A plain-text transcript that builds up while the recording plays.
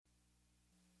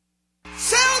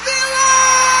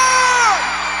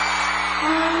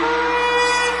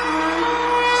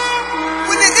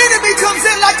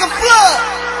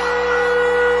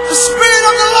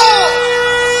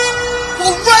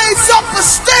up a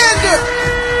standard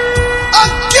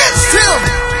against him.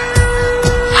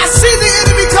 I see the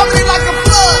enemy coming in like a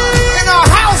flood in our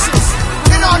houses,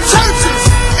 in our churches,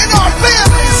 in our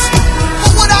families.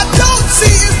 But what I don't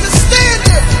see is the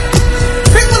standard.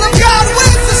 People of God,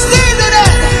 where's the standard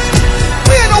at?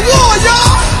 We're in a war,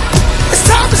 y'all. It's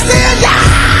time to stand, y'all.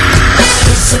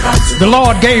 The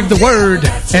Lord gave the word,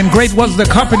 and great was the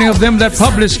company of them that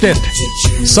published it.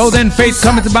 So then faith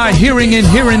cometh by hearing, and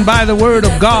hearing by the word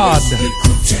of God.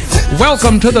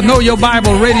 Welcome to the Know Your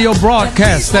Bible radio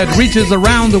broadcast that reaches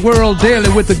around the world daily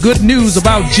with the good news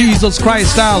about Jesus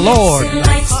Christ our Lord.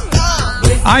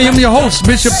 I am your host,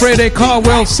 Bishop Fred A.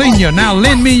 Caldwell Sr. Now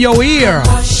lend me your ear,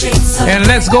 and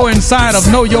let's go inside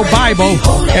of Know Your Bible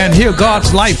and hear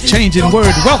God's life-changing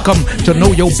word. Welcome to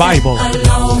Know Your Bible.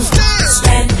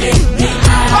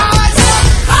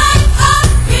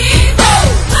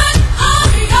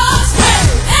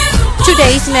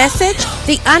 Today's message,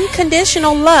 the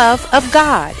unconditional love of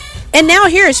God. And now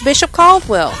here is Bishop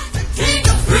Caldwell.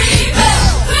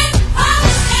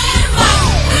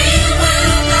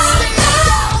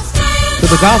 To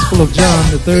the Gospel of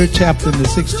John, the 3rd chapter and the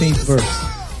 16th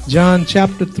verse. John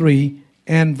chapter 3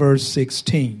 and verse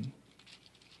 16.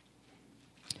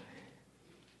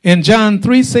 In John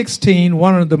 3:16,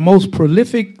 one of the most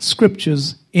prolific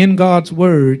scriptures in God's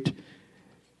Word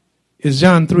is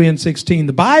John 3 and 16.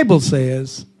 The Bible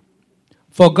says,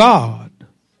 "For God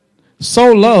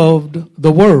so loved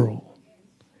the world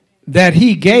that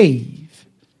he gave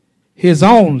his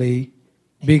only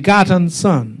begotten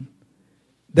Son,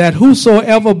 that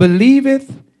whosoever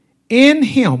believeth in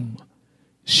him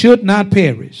should not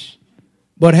perish,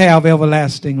 but have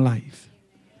everlasting life."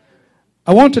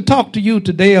 I want to talk to you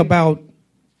today about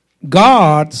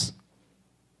God's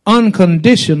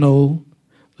unconditional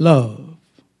love.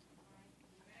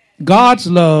 God's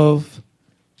love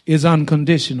is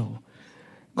unconditional.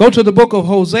 Go to the book of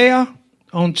Hosea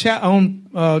on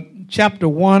chapter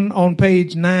 1 on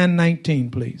page 919,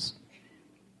 please.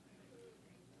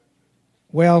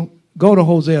 Well, go to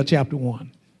Hosea chapter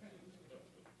 1.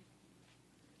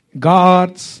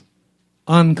 God's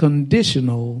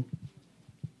unconditional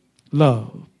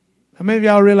love. How many of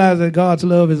y'all realize that God's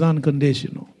love is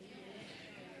unconditional?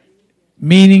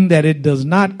 Meaning that it does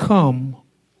not come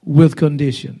with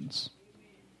conditions.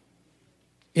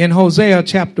 In Hosea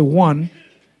chapter 1,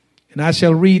 and I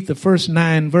shall read the first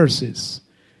 9 verses.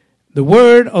 The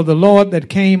word of the Lord that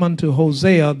came unto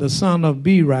Hosea, the son of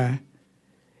Beeri,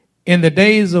 in the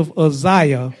days of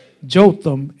Uzziah,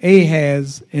 Jotham,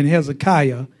 Ahaz, and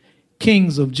Hezekiah,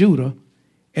 kings of Judah,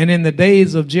 and in the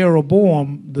days of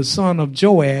Jeroboam, the son of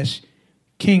Joash,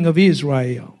 king of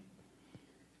Israel.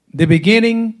 The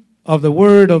beginning of the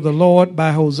word of the Lord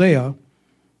by Hosea.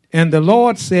 And the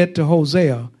Lord said to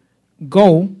Hosea,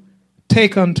 "Go,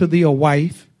 take unto thee a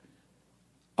wife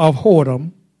of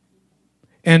whoredom,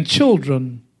 and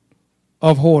children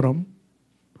of whoredom,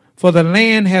 for the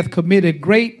land hath committed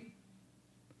great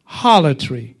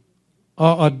harlotry,"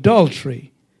 or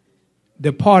adultery,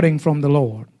 "departing from the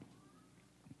Lord."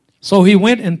 So he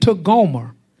went and took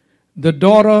Gomer, the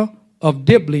daughter of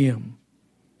Diblaim,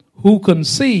 who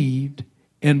conceived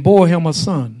and bore him a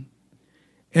son.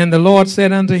 And the Lord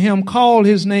said unto him, "Call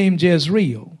his name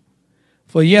Jezreel,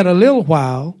 for yet a little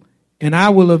while, and I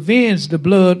will avenge the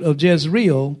blood of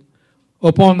Jezreel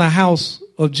upon the house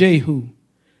of Jehu,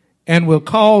 and will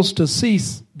cause to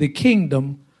cease the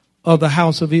kingdom of the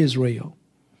house of Israel.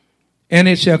 And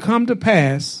it shall come to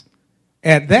pass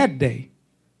at that day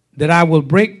that I will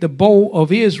break the bow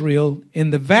of Israel in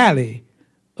the valley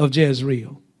of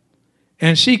Jezreel."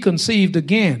 And she conceived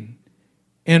again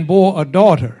and bore a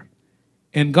daughter.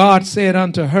 And God said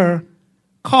unto her,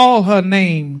 "Call her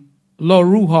name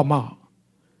Lo-ruhamah."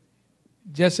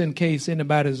 Just in case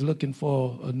anybody's looking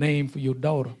for a name for your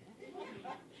daughter.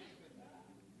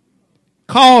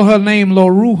 "Call her name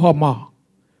Lo-ruhamah,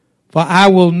 for I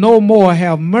will no more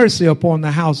have mercy upon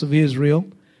the house of Israel,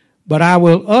 but I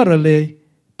will utterly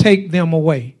take them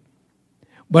away.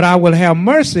 But I will have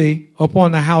mercy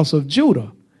upon the house of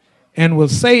Judah, and will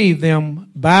save them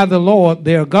by the Lord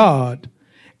their God,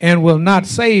 and will not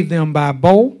save them by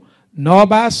bow, nor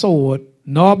by sword,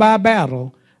 nor by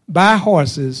battle, by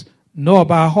horses, nor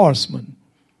by horsemen."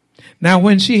 Now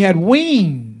when she had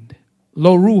weaned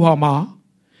Lo-ruhamah,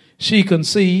 she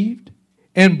conceived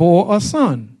and bore a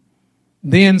son.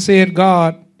 Then said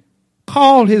God,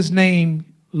 "Call his name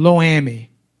Lo-ammi,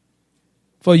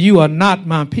 for you are not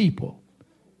my people,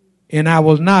 and I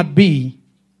will not be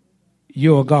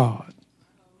your God."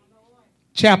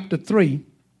 Chapter 3,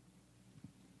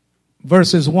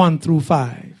 verses 1 through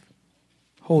 5.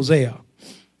 Hosea.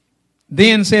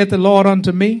 "Then said the Lord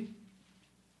unto me,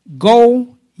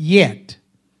 Go yet,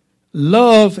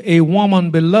 love a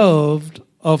woman beloved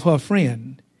of her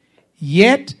friend,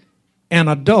 yet an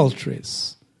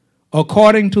adulteress,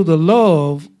 according to the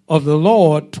love of the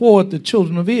Lord toward the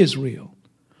children of Israel,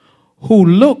 who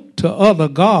look to other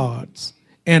gods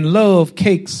and love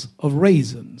cakes of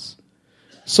raisins.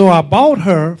 So I bought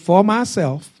her for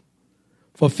myself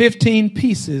for 15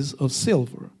 pieces of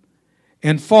silver,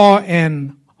 and for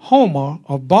an homer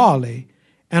of barley,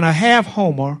 and a half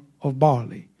homer of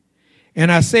barley.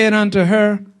 And I said unto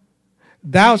her,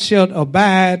 Thou shalt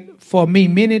abide for me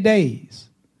many days.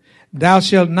 Thou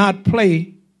shalt not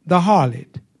play the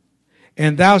harlot,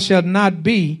 and thou shalt not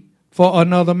be for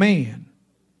another man.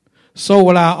 So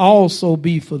will I also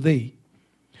be for thee.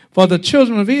 For the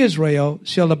children of Israel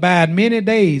shall abide many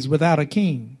days without a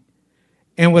king,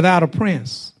 and without a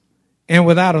prince, and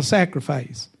without a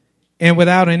sacrifice, and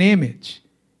without an image,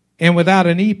 and without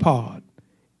an ephod,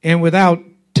 and without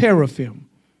teraphim.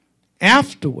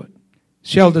 Afterward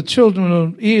shall the children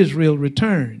of Israel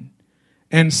return,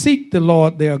 and seek the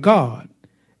Lord their God,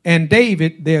 and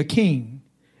David their king,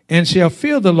 and shall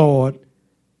fear the Lord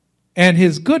and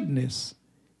his goodness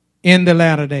in the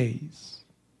latter days.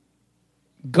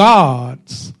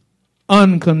 God's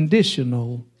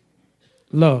unconditional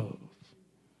love.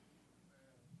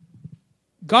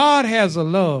 God has a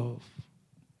love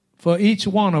for each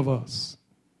one of us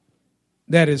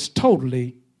that is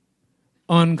totally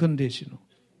unconditional.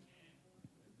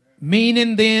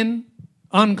 Meaning then,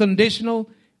 unconditional,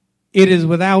 it is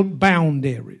without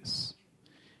boundaries.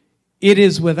 It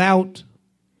is without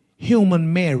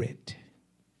human merit.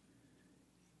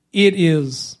 It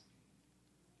is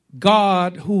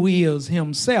God who is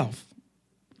himself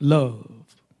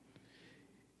love.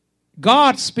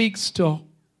 God speaks to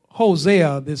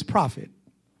Hosea, this prophet,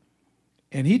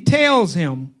 and he tells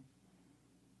him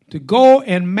to go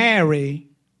and marry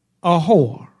a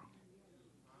whore.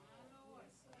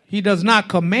 He does not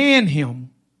command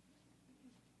him.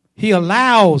 He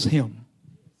allows him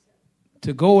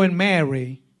to go and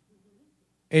marry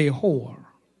a whore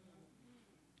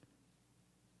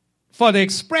for the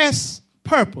express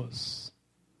purpose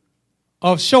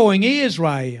of showing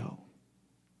Israel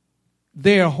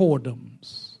their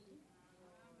whoredoms.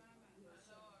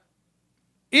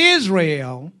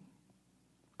 Israel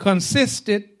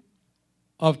consisted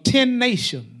of 10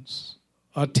 nations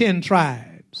or 10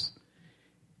 tribes.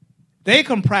 They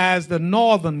comprised the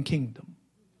northern kingdom.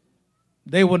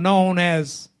 They were known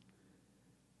as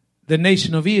the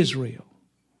nation of Israel.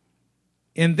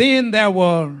 And then there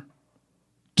were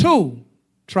 2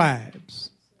 tribes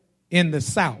in the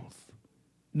south,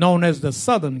 known as the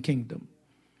southern kingdom.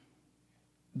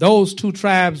 Those 2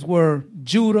 tribes were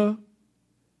Judah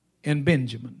and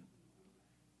Benjamin.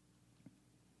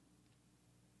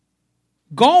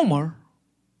 Gomer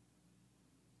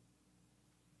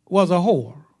was a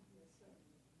whore.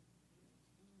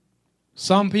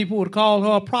 Some people would call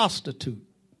her a prostitute.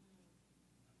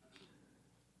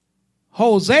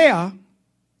 Hosea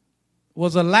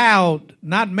was allowed,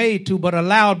 not made to, but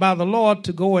allowed by the Lord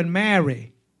to go and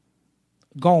marry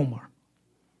Gomer.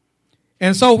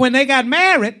 And so when they got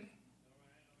married,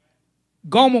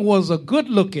 Gomer was a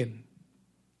good-looking,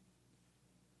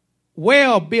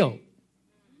 well-built,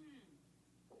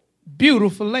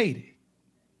 beautiful lady.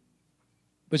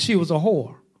 But she was a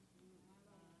whore.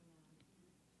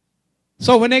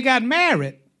 So when they got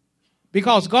married,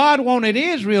 because God wanted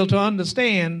Israel to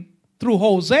understand through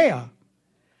Hosea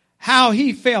how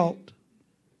he felt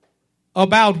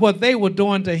about what they were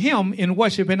doing to him in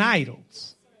worshiping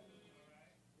idols.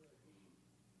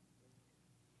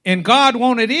 And God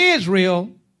wanted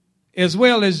Israel as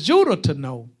well as Judah to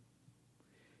know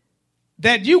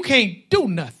that you can't do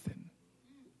nothing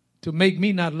to make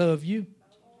me not love you.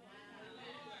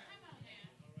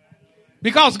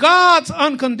 Because God's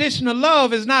unconditional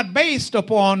love is not based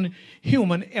upon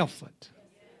human effort.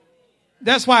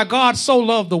 That's why God so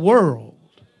loved the world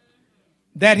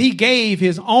that he gave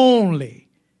his only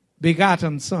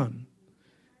begotten Son,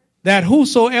 that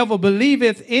whosoever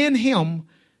believeth in him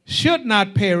should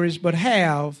not perish but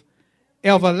have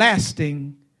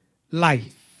everlasting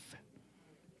life.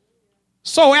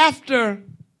 So after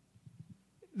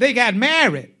they got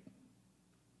married,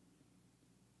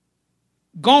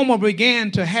 Gomer began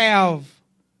to have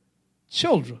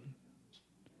children.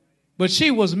 But she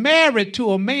was married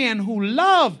to a man who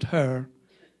loved her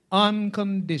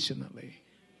unconditionally.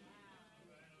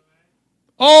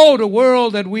 Oh, the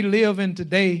world that we live in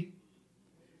today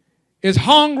is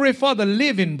hungry for the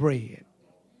living bread.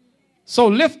 So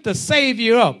lift the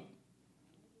Savior up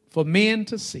for men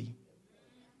to see.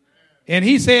 And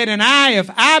he said, and if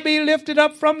I be lifted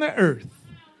up from the earth,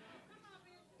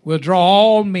 will draw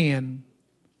all men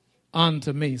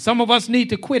unto me. Some of us need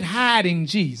to quit hiding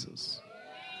Jesus.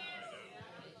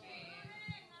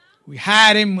 We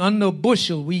hide him under a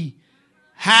bushel. We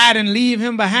hide and leave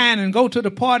him behind and go to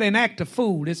the party and act a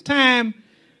fool. It's time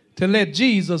to let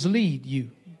Jesus lead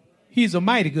you. He's a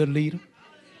mighty good leader.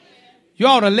 You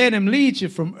ought to let him lead you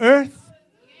from earth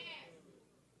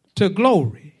to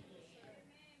glory.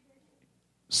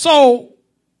 So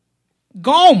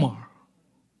Gomer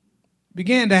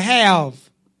began to have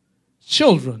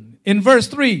children. In verse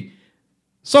 3,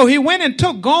 so he went and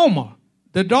took Gomer,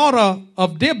 the daughter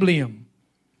of Diblaim,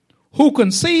 who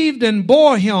conceived and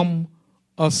bore him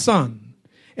a son.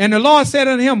 And the Lord said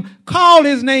unto him, call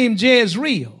his name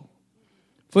Jezreel,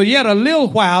 for yet a little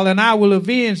while, and I will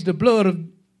avenge the blood of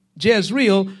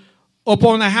Jezreel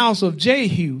upon the house of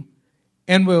Jehu,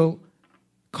 and will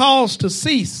cause to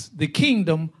cease the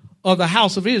kingdom of the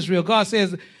house of Israel. God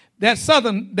says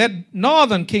that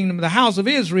northern kingdom, the house of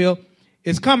Israel,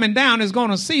 is coming down, is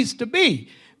going to cease to be.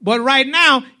 But right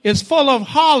now, it's full of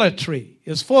harlotry.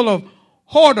 It's full of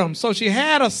whoredom. So she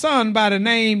had a son by the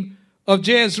name of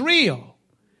Jezreel.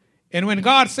 And when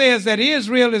God says that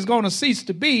Israel is going to cease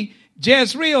to be,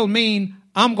 Jezreel means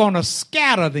I'm going to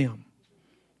scatter them.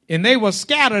 And they were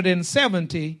scattered in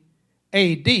 70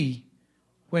 A.D.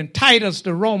 when Titus,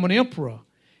 the Roman emperor,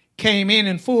 came in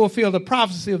and fulfilled the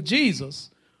prophecy of Jesus,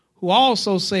 who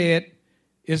also said,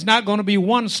 it's not going to be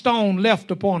one stone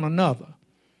left upon another.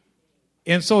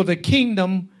 And so the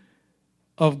kingdom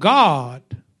of God,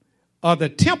 or the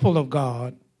temple of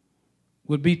God,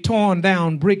 would be torn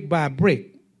down brick by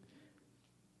brick.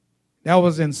 That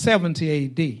was in 70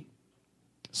 A.D.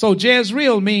 So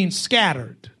Jezreel means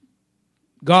scattered.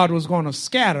 God was going to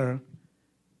scatter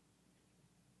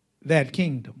that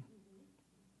kingdom.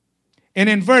 And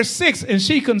in verse 6, and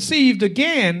she conceived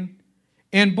again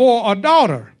and bore a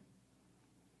daughter.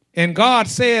 And God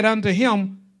said unto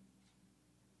him,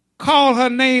 call her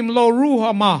name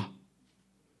Lo-ruhamah,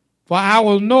 for I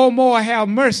will no more have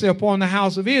mercy upon the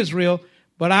house of Israel,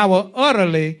 but I will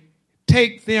utterly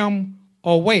take them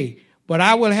away. But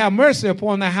I will have mercy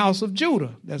upon the house of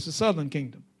Judah, that's the southern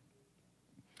kingdom,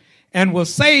 and will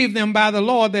save them by the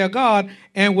Lord their God,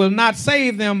 and will not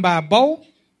save them by bow,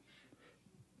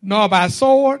 nor by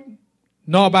sword,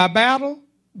 nor by battle,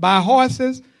 by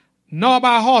horses, nor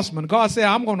by horsemen. God said,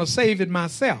 I'm going to save it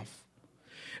myself.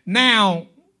 Now,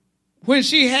 when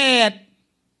she had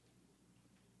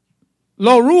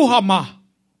Lo-ruhamah,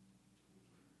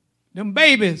 them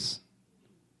babies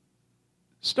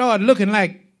started looking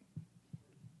like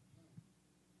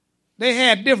they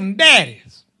had different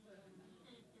daddies.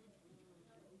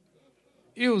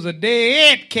 It was a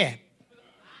dead cat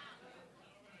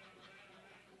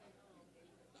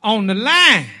on the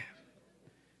line,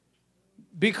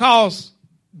 because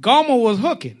Gomer was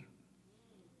hooking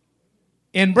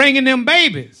and bringing them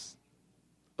babies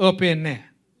up in there.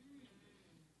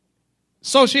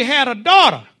 So she had a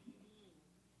daughter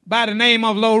by the name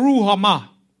of Lo-ruhamah.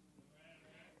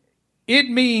 It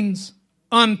means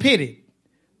unpitied.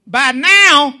 By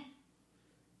now,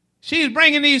 she's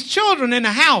bringing these children in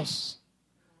the house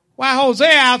while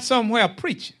Hosea out somewhere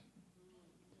preaching.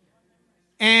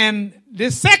 And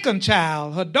this second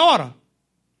child, her daughter,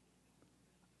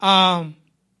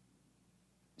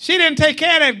 she didn't take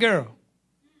care of that girl.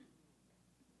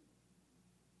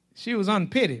 She was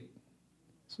unpitied.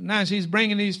 So now she's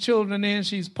bringing these children in.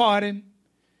 She's partying.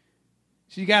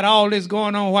 She got all this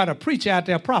going on while the preacher out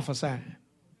there prophesying.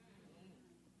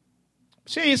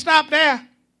 She ain't stopped there.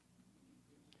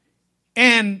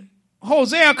 And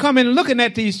Hosea coming looking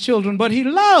at these children, but he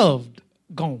loved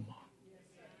Gomer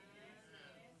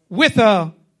with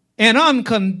an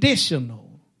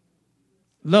unconditional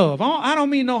love. I don't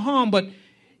mean no harm, but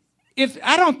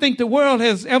I don't think the world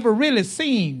has ever really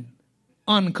seen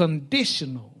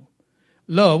unconditional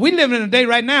love. We live in a day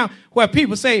right now where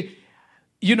people say,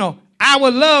 I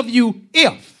will love you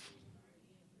if.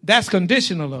 That's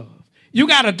conditional love. You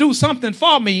got to do something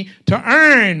for me to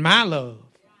earn my love.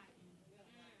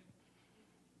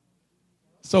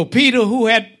 So Peter, who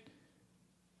had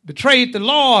betrayed the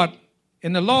Lord,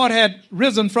 and the Lord had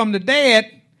risen from the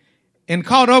dead and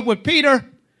caught up with Peter,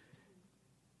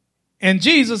 and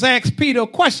Jesus asked Peter a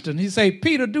question. He said,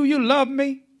 Peter, do you love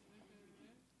me?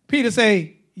 Peter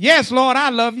said, yes, Lord,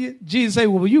 I love you. Jesus said,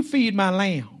 well, will you feed my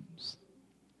lambs?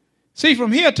 See,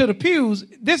 from here to the pews,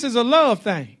 this is a love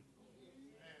thing.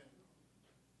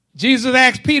 Jesus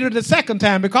asked Peter the second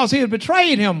time because he had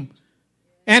betrayed him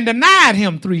and denied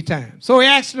him 3 times. So he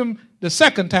asked him the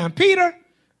second time, Peter,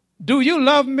 do you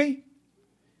love me?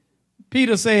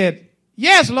 Peter said,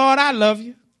 yes, Lord, I love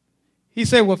you. He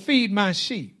said, well, feed my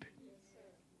sheep.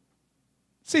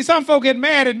 See, some folk get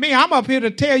mad at me. I'm up here to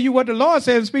tell you what the Lord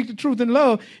says and speak the truth in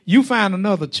love. You find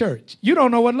another church. You don't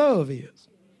know what love is.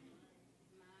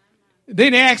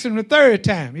 Then they asked him the third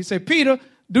time. He said, Peter,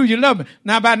 do you love me?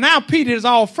 Now, by now, Peter is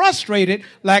all frustrated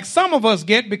like some of us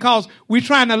get because we're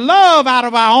trying to love out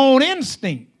of our own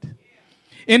instinct.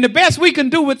 And the best we can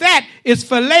do with that is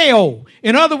phileo.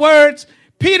 In other words,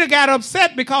 Peter got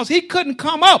upset because he couldn't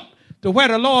come up to where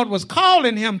the Lord was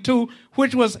calling him to,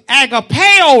 which was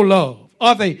agapeo love,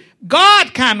 or the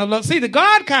God kind of love. See, the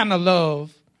God kind of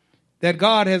love that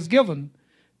God has given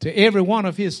to every one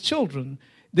of his children,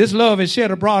 this love is shed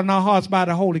abroad in our hearts by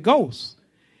the Holy Ghost.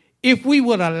 If we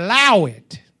would allow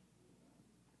it,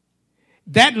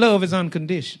 that love is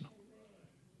unconditional.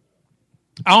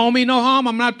 I don't mean no harm.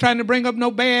 I'm not trying to bring up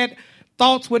no bad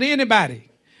thoughts with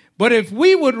anybody. But if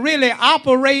we would really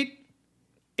operate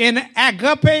in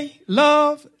agape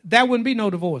love, there wouldn't be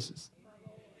no divorces.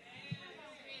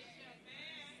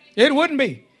 It wouldn't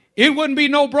be. It wouldn't be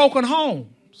no broken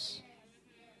homes.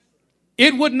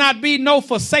 It would not be no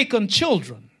forsaken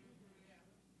children.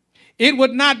 It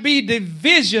would not be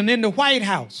division in the White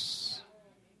House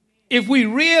if we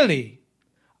really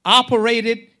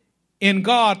operated in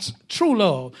God's true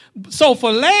love. So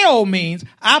phileo means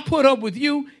I put up with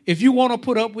you if you want to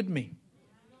put up with me.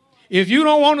 If you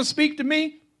don't want to speak to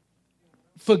me,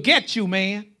 forget you,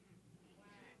 man.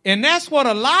 And that's what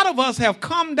a lot of us have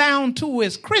come down to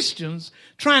as Christians,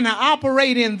 trying to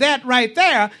operate in that right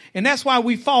there. And that's why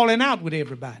we're falling out with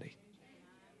everybody.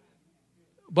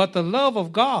 But the love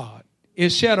of God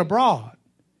is shed abroad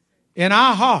in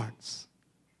our hearts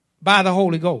by the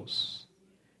Holy Ghost.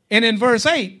 And in verse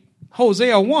 8,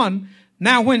 Hosea 1,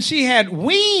 now when she had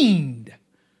weaned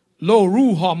Lo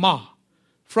Ruhamah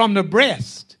from the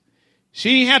breast,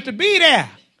 she didn't have to be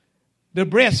there to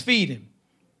breastfeed him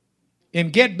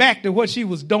and get back to what she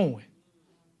was doing.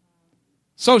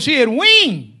 So she had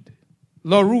weaned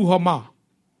Lo Ruhamah.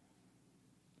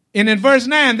 And in verse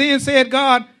 9, then said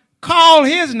God, call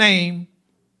his name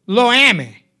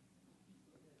Lo-Ami,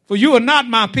 for you are not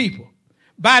my people.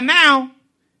 By now,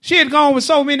 she had gone with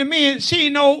so many men, she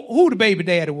didn't know who the baby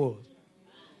daddy was.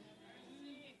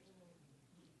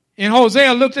 And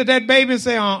Hosea looked at that baby and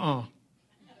said,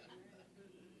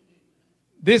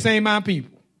 this ain't my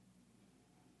people.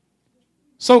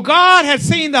 So God had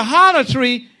seen the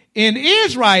harlotry in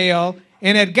Israel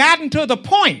and had gotten to the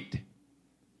point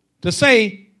to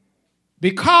say,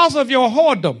 because of your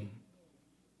whoredom,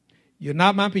 you're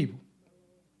not my people.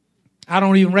 I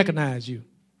don't even recognize you.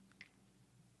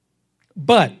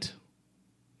 But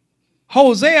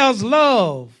Hosea's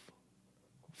love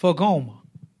for Gomer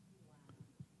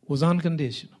was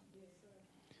unconditional.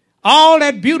 All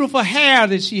that beautiful hair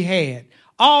that she had,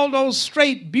 all those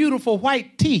straight, beautiful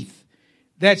white teeth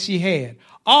that she had,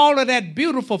 all of that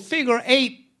beautiful figure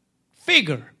 8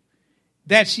 figure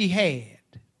that she had,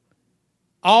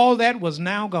 all that was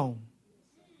now gone.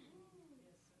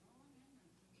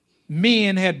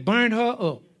 Men had burned her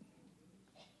up.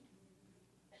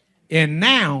 And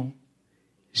now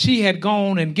she had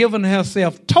gone and given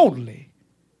herself totally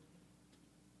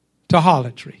to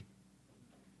harlotry.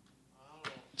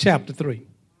 Chapter 3.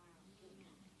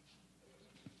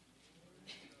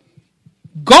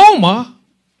 Gomer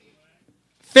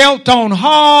felt on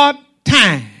hard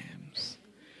times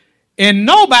and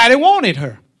nobody wanted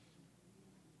her.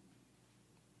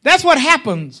 That's what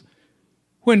happens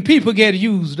when people get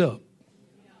used up.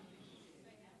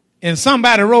 And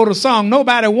somebody wrote a song,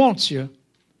 nobody wants you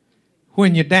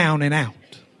when you're down and out.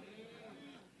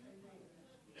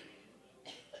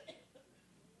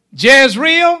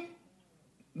 Jezreel,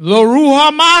 Lo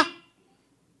Ruhamah,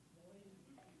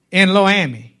 and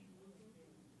Lo-Ami.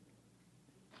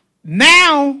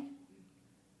 Now,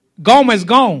 Gomer's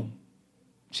gone.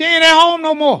 She ain't at home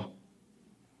no more.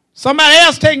 Somebody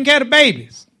else taking care of the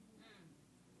babies.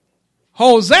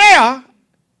 Hosea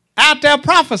out there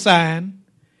prophesying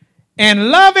and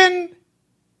loving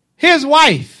his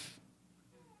wife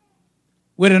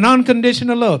with an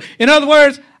unconditional love. In other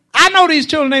words, I know these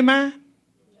children ain't mine,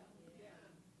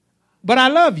 but I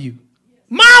love you.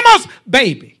 Mama's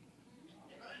baby.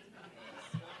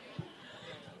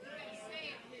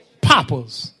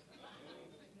 Papa's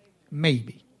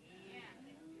maybe.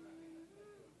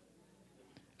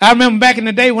 I remember back in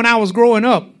the day when I was growing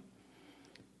up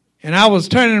and I was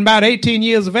turning about 18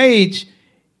 years of age,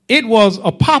 it was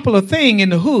a popular thing in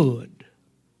the hood,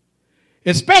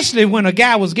 especially when a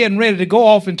guy was getting ready to go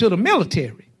off into the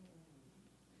military.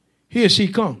 Here she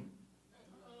come.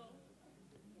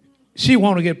 She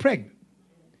want to get pregnant.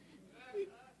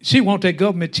 She want that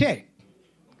government check.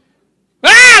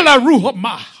 La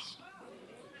Ruhamah.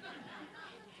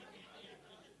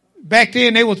 Back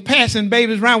then, they was passing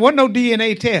babies around. Wasn't no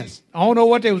DNA test. I don't know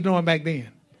what they was doing back then.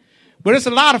 But it's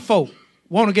a lot of folk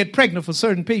want to get pregnant for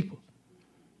certain people.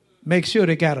 Make sure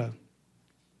they got a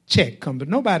check come, but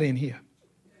nobody in here.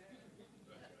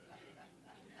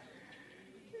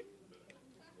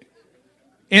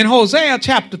 In Hosea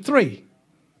chapter 3,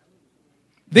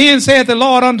 then said the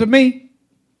Lord unto me,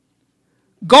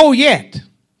 go yet,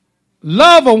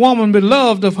 love a woman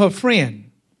beloved of her friend,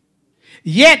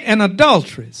 yet an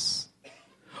adulteress,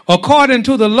 according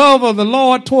to the love of the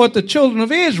Lord toward the children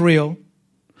of Israel,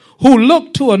 who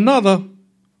look to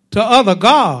other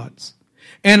gods,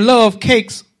 and love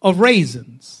cakes of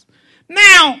raisins.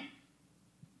 Now,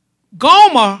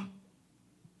 Gomer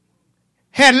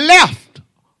had left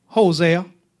Hosea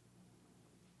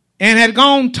and had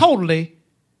gone totally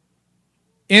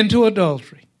into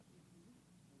adultery.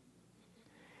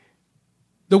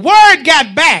 The word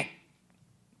got back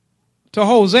to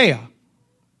Hosea.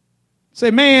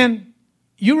 Say, man,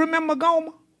 you remember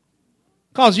Gomer?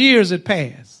 Because years had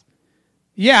passed.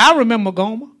 Yeah, I remember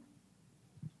Gomer.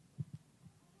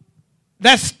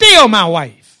 That's still my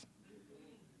wife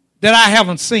that I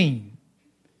haven't seen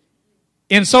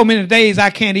in so many days I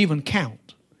can't even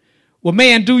count. Well,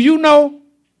 man, do you know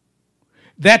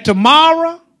that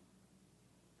tomorrow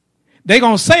they're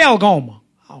going to sell Gomer?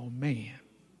 Oh, man.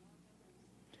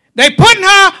 They putting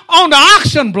her on the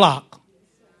auction block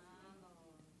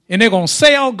and they're going to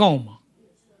sell Gomer.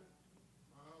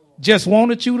 Just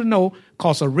wanted you to know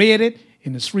because I read it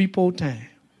in the Shreveport Times.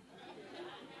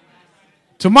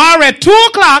 Tomorrow at 2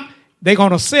 o'clock, they're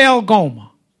going to sell Gomer.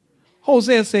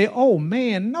 Hosea said, oh,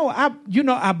 man, no,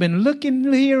 I've been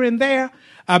looking here and there.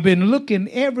 I've been looking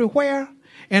everywhere,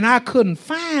 and I couldn't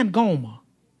find Gomer.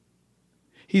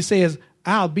 He says,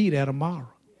 I'll be there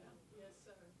tomorrow.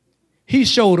 He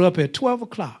showed up at 12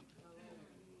 o'clock.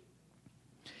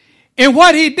 And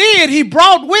what he did, he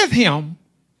brought with him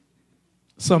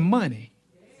some money.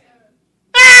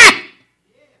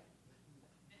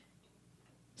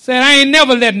 Said, I ain't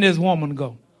never letting this woman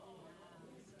go.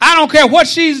 I don't care what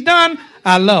she's done.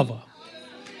 I love her.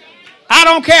 I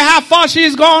don't care how far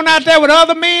she's gone out there with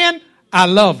other men. I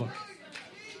love her.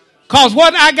 Because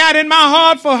what I got in my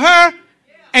heart for her,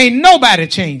 ain't nobody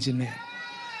changing that.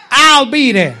 I'll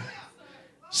be there.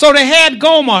 So they had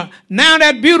Gomer. Now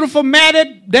that beautiful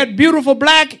matted, that beautiful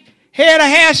black head of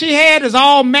hair she had is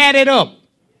all matted up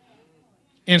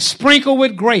and sprinkled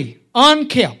with gray.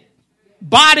 Unkept.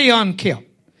 Body unkept.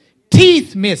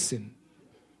 Teeth missing.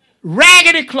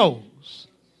 Raggedy clothes.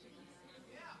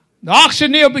 The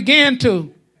auctioneer began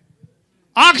to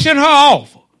auction her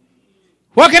off.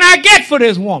 What can I get for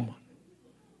this woman?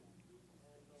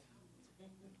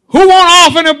 Who won't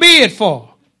offer a bid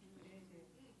for?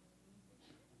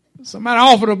 Somebody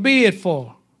offered a bid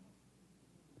for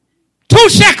 2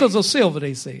 shekels of silver,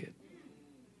 they said.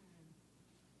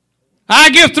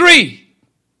 I give 3.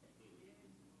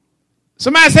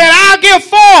 Somebody said, I'll give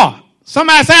 4.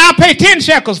 Somebody said, I'll pay 10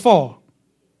 shekels for.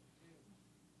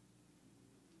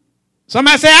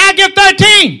 Somebody said, I'll give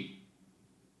 13.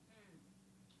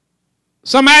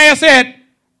 Somebody else said,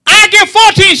 I'll give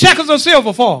 14 shekels of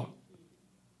silver for.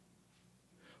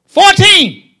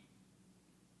 14.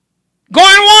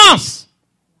 Going once.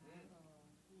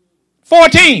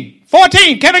 14.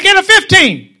 14. Can I get a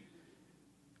 15?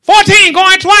 14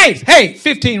 going twice. Hey,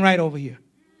 15 right over here.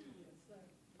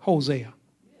 Hosea.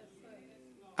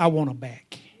 I want her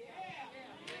back.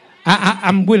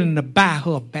 I'm willing to buy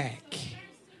her back.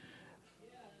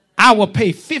 I will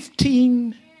pay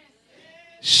 15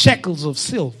 shekels of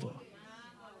silver.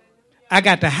 I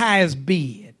got the highest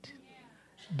bid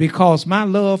because my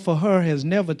love for her has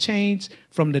never changed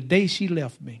from the day she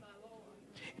left me.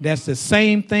 That's the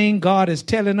same thing God is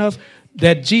telling us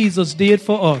that Jesus did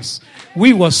for us.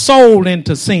 We were sold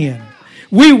into sin.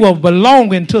 We were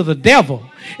belonging to the devil.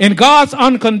 And God's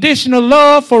unconditional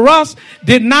love for us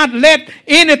did not let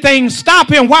anything stop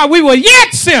him while we were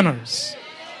yet sinners.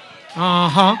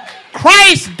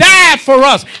 Christ died for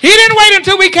us. He didn't wait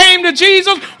until we came to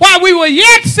Jesus. While we were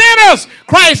yet sinners,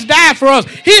 Christ died for us.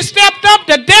 He stepped up.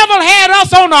 The devil had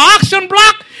us on the auction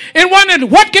block and wondered,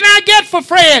 what can I get for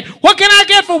Fred? What can I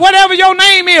get for whatever your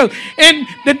name is? And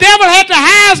the devil had the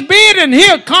highest bid, and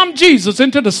here come Jesus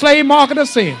into the slave market of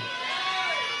sin.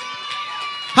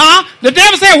 The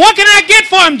devil said, what can I get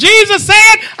for him? Jesus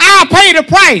said, I'll pay the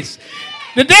price.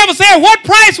 The devil said, what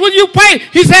price will you pay?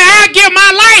 He said, I'll give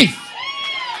my life.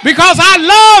 Because I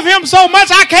love him so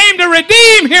much, I came to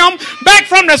redeem him back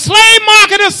from the slave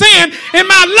market of sin, and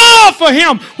my love for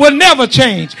him will never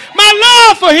change. My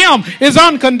love for him is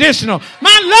unconditional.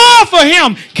 My love for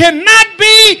him cannot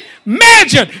be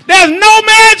measured. There's There's no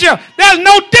measure. There's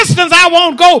no distance I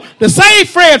won't go to save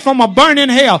Fred from a burning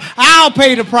hell. I'll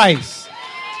pay the price.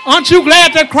 Aren't you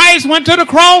glad that Christ went to the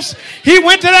cross? He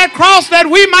went to that cross that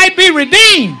we might be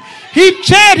redeemed. He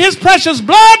shed his precious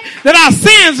blood that our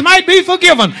sins might be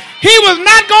forgiven. He was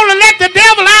not going to let the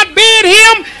devil outbid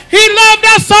him. He loved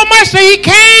us so much that he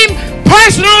came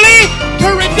personally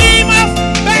to redeem us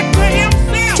back to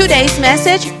himself. Today's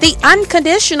message, The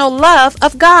Unconditional Love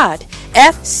of God,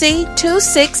 FC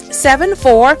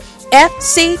 2674.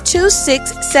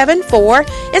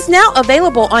 FC2674 is now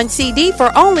available on CD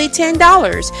for only $10,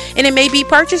 and it may be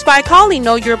purchased by calling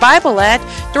Know Your Bible at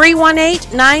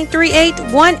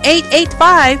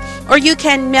 318-938-1885, or you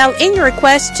can mail in your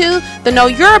request to the Know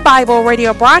Your Bible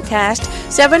radio broadcast,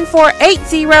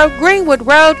 7480 Greenwood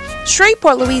Road,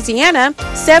 Shreveport, Louisiana,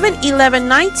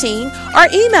 71119, or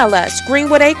email us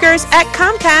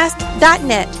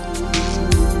greenwoodacres@comcast.net.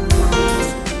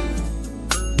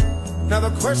 Now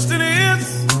the question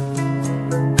is,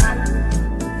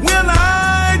 will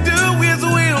I do his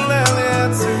will?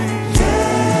 Answer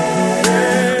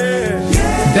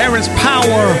yeah. There is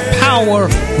power,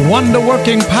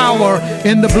 wonder-working power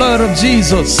in the blood of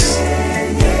Jesus.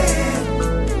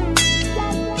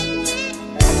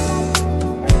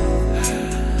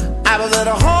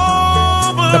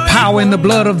 The power in the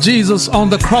blood of Jesus on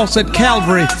the cross at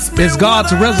Calvary is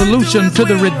God's resolution to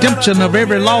the redemption of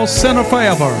every lost sinner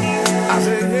forever.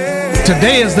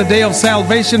 Today is the day of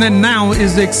salvation, and now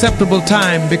is the acceptable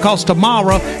time, because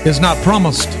tomorrow is not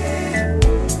promised.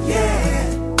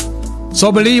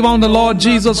 So believe on the Lord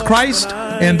Jesus Christ,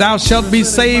 and thou shalt be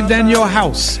saved and your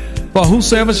house. For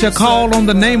whosoever shall call on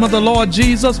the name of the Lord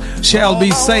Jesus shall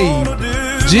be saved.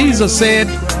 Jesus said,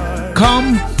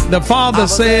 come. The Father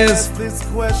says,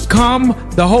 come.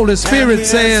 The Holy Spirit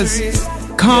says,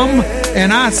 come.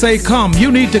 And I say, come.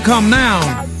 You need to come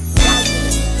now.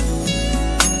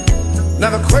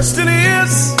 Now the question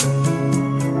is,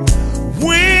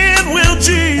 when will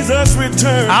Jesus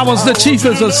return? I was the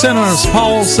chiefest of sinners,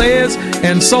 Paul says,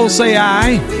 and so say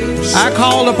I. I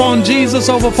called upon Jesus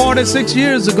over 46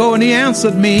 years ago, and he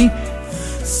answered me,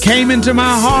 came into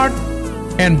my heart,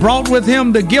 and brought with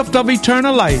him the gift of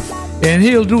eternal life. And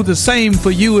he'll do the same for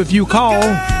you if you call.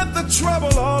 Got the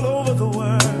trouble all over the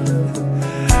world.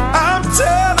 I'm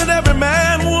telling every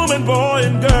man, woman, boy,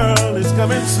 and girl is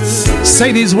coming soon.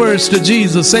 Say these words to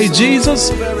Jesus. Say,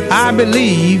 Jesus, I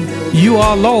believe you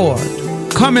are Lord.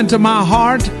 Come into my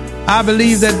heart. I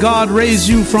believe that God raised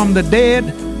you from the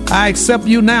dead. I accept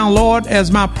you now, Lord, as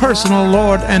my personal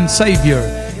Lord and Savior.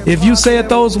 If you said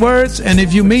those words, and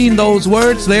if you mean those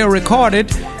words, they are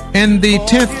recorded in the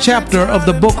 10th chapter of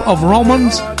the book of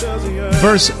Romans,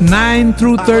 verse 9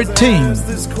 through 13.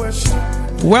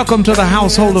 Welcome to the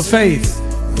household of faith.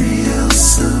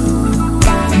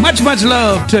 Much, much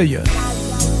love to you.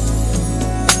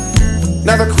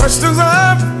 Now the questions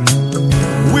are,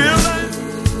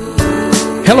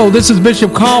 Hello, this is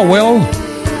Bishop Caldwell,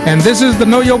 and this is the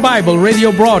Know Your Bible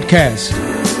radio broadcast.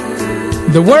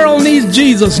 The world needs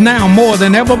Jesus now more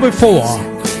than ever before,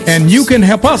 and you can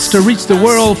help us to reach the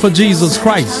world for Jesus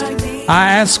Christ.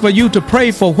 I ask for you to pray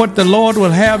for what the Lord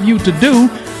will have you to do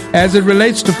as it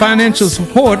relates to financial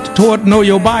support toward Know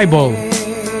Your Bible.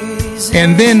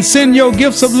 And then send your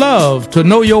gifts of love to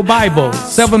Know Your Bible,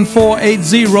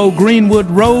 7480 Greenwood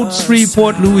Road,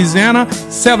 Shreveport, Louisiana,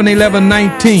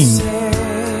 71119.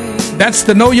 That's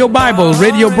the Know Your Bible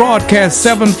radio broadcast,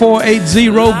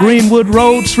 7480 Greenwood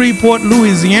Road, Shreveport,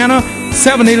 Louisiana,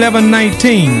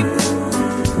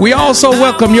 71119. We also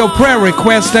welcome your prayer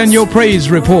requests and your praise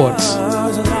reports.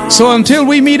 So until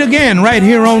we meet again right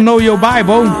here on Know Your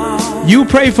Bible, you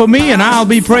pray for me and I'll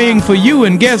be praying for you,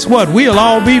 and guess what? We'll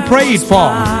all be prayed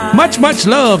for. Much, much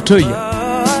love to you.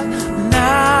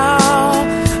 Now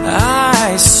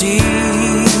I see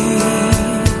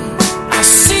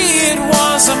it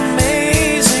was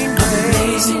amazing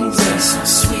grace, so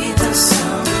sweet the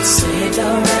sound that saved a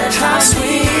wretch